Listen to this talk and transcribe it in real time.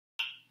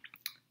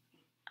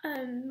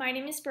My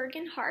name is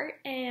Bergen Hart,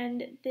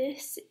 and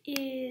this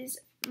is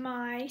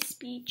my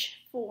speech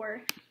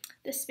for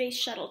the Space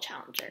Shuttle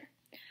Challenger.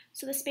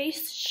 So the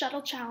Space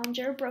Shuttle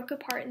Challenger broke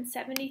apart in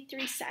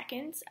 73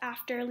 seconds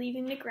after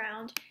leaving the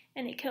ground,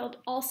 and it killed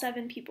all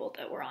 7 people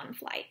that were on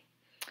flight.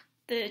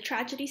 The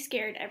tragedy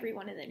scared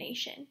everyone in the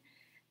nation.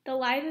 The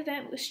live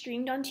event was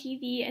streamed on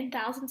TV, and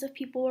thousands of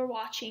people were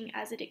watching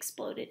as it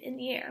exploded in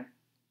the air.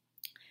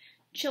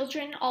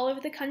 Children all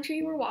over the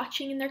country were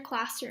watching in their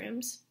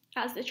classrooms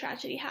as the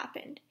tragedy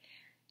happened.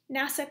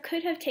 NASA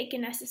could have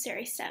taken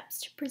necessary steps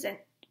to prevent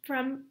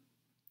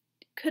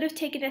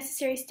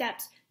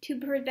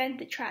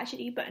the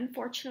tragedy, but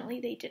unfortunately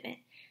they didn't.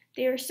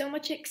 There was so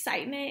much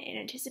excitement and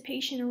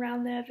anticipation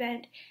around the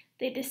event,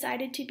 they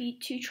decided to be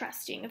too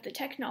trusting of the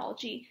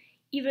technology,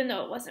 even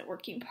though it wasn't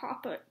working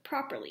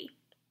properly.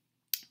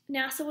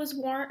 NASA was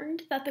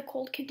warned that the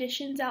cold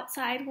conditions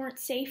outside weren't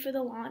safe for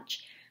the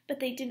launch, but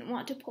they didn't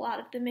want to pull out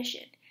of the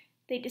mission.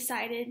 They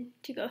decided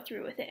to go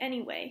through with it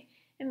anyway,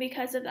 and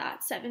because of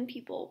that, 7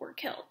 people were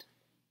killed.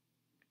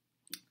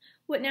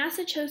 What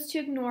NASA chose to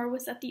ignore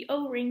was that the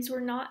O-rings were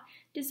not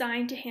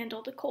designed to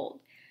handle the cold.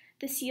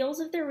 The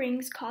seals of the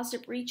rings caused a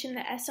breach in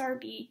the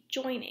SRB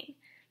joining.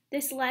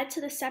 This led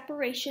to the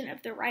separation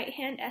of the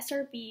right-hand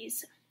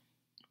SRB's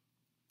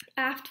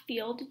aft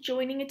field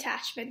joining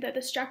attachment to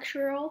the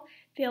structural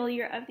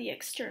failure of the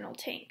external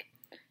tank.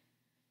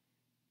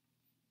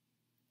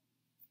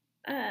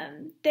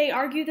 They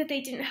argued that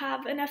they didn't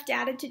have enough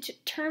data to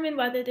determine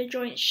whether the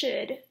joint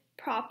should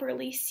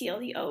properly seal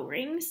the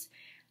O-rings,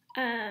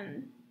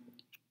 even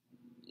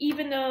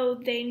though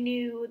they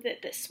knew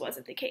that this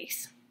wasn't the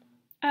case.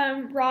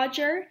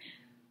 Roger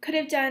could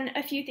have done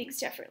a few things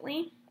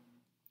differently.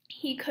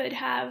 He could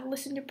have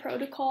listened to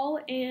protocol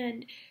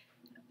and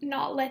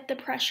not let the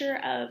pressure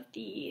of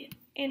the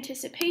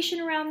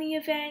anticipation around the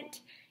event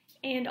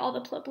and all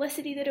the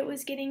publicity that it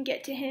was getting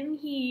get to him.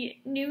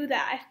 He knew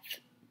that if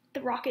the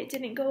rocket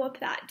didn't go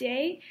up that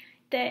day,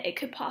 that it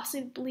could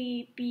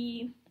possibly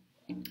be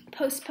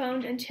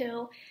postponed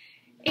until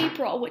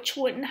April, which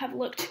wouldn't have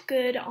looked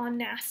good on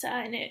NASA,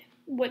 and it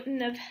wouldn't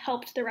have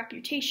helped the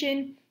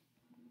reputation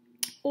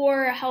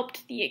or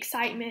helped the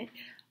excitement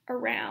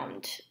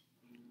around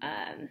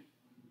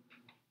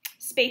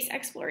space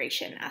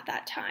exploration at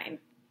that time.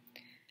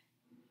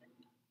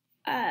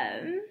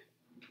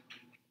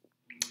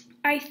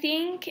 I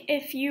think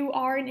if you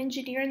are an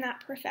engineer in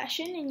that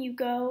profession and you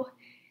go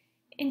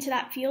into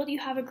that field, you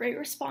have a great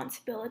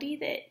responsibility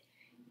that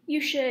you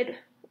should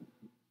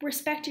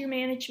respect your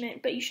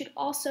management, but you should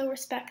also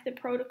respect the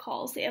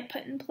protocols they have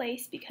put in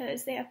place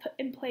because they have put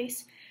in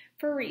place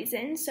for a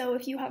reason. So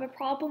if you have a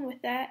problem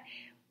with that,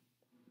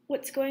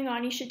 what's going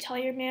on, you should tell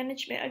your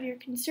management of your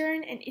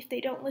concern, and if they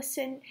don't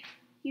listen,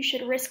 you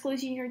should risk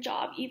losing your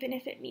job, even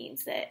if it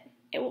means that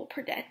it will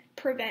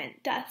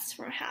prevent deaths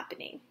from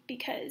happening,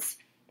 because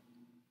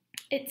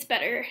it's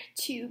better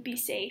to be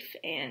safe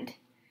and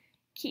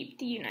keep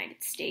the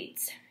United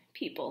States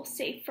people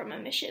safe from a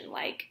mission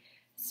like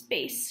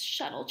Space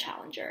Shuttle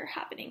Challenger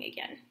happening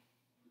again.